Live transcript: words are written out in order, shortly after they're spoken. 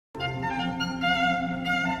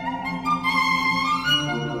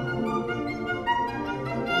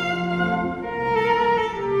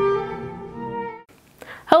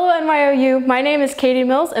NYO-U, my name is Katie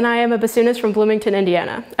Mills and I am a bassoonist from Bloomington,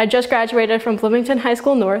 Indiana. I just graduated from Bloomington High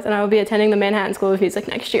School North and I will be attending the Manhattan School of Music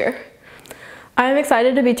next year. I am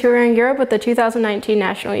excited to be touring Europe with the 2019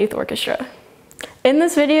 National Youth Orchestra. In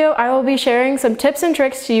this video, I will be sharing some tips and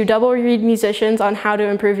tricks to you double reed musicians on how to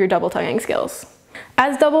improve your double tonguing skills.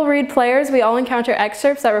 As double reed players, we all encounter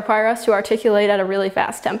excerpts that require us to articulate at a really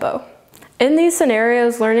fast tempo. In these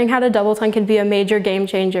scenarios, learning how to double tongue can be a major game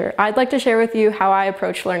changer. I'd like to share with you how I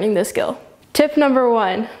approach learning this skill. Tip number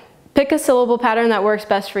 1, pick a syllable pattern that works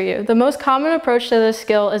best for you. The most common approach to this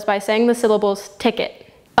skill is by saying the syllables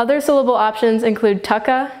ticket. Other syllable options include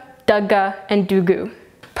tucka, dugga, and dugu.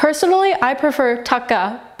 Personally, I prefer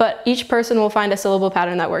tucka, but each person will find a syllable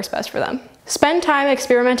pattern that works best for them. Spend time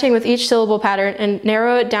experimenting with each syllable pattern and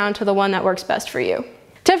narrow it down to the one that works best for you.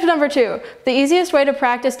 Tip number 2, the easiest way to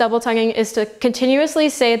practice double tonguing is to continuously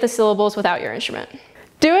say the syllables without your instrument.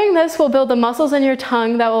 Doing this will build the muscles in your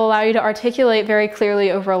tongue that will allow you to articulate very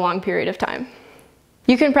clearly over a long period of time.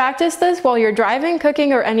 You can practice this while you're driving,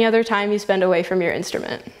 cooking, or any other time you spend away from your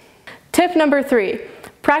instrument. Tip number 3,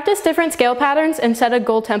 practice different scale patterns and set a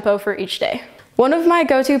goal tempo for each day. One of my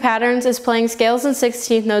go-to patterns is playing scales and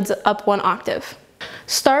 16th notes up 1 octave.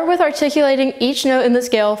 Start with articulating each note in the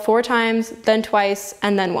scale 4 times, then twice,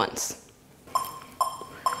 and then once.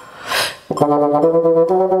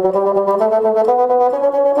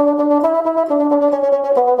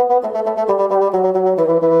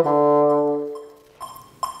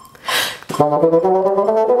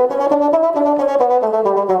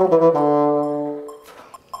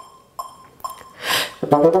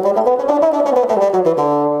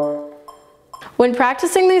 When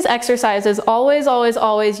practicing these exercises, always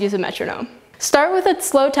use a metronome. Start with a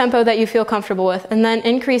slow tempo that you feel comfortable with, and then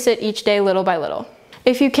increase it each day little by little.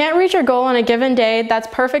 If you can't reach your goal on a given day, that's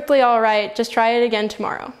perfectly alright, just try it again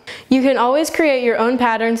tomorrow. You can always create your own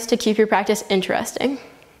patterns to keep your practice interesting.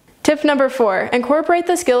 Tip number 4, incorporate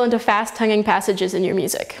the skill into fast tonguing passages in your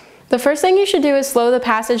music. The first thing you should do is slow the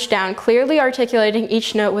passage down, clearly articulating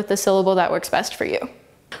each note with the syllable that works best for you.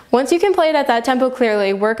 Once you can play it at that tempo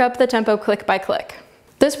clearly, work up the tempo click by click.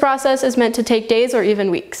 This process is meant to take days or even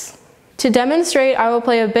weeks. To demonstrate, I will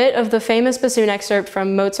play a bit of the famous bassoon excerpt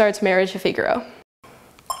from Mozart's Marriage to Figaro.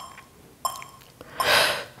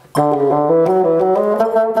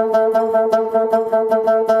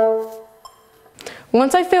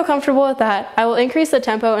 Once I feel comfortable with that, I will increase the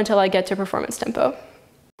tempo until I get to performance tempo.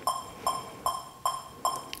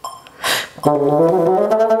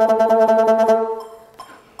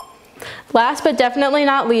 Last but definitely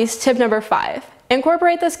not least, tip number 5,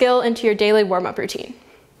 incorporate the skill into your daily warm-up routine.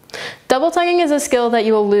 Double tonguing is a skill that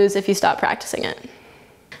you will lose if you stop practicing it.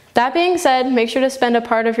 That being said, make sure to spend a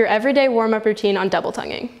part of your everyday warm-up routine on double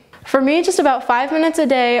tonguing. For me, just about 5 minutes a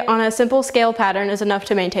day on a simple scale pattern is enough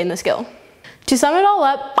to maintain the skill. To sum it all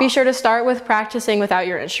up, be sure to start with practicing without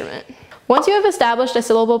your instrument. Once you have established a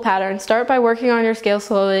syllable pattern, start by working on your scale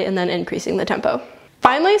slowly and then increasing the tempo.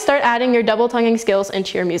 Finally, start adding your double tonguing skills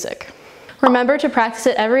into your music. Remember to practice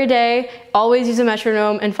it every day, always use a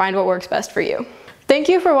metronome, and find what works best for you. Thank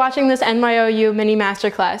you for watching this NYO-U mini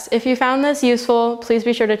masterclass. If you found this useful, please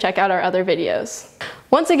be sure to check out our other videos.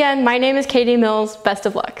 Once again, my name is Katie Mills. Best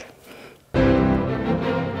of luck.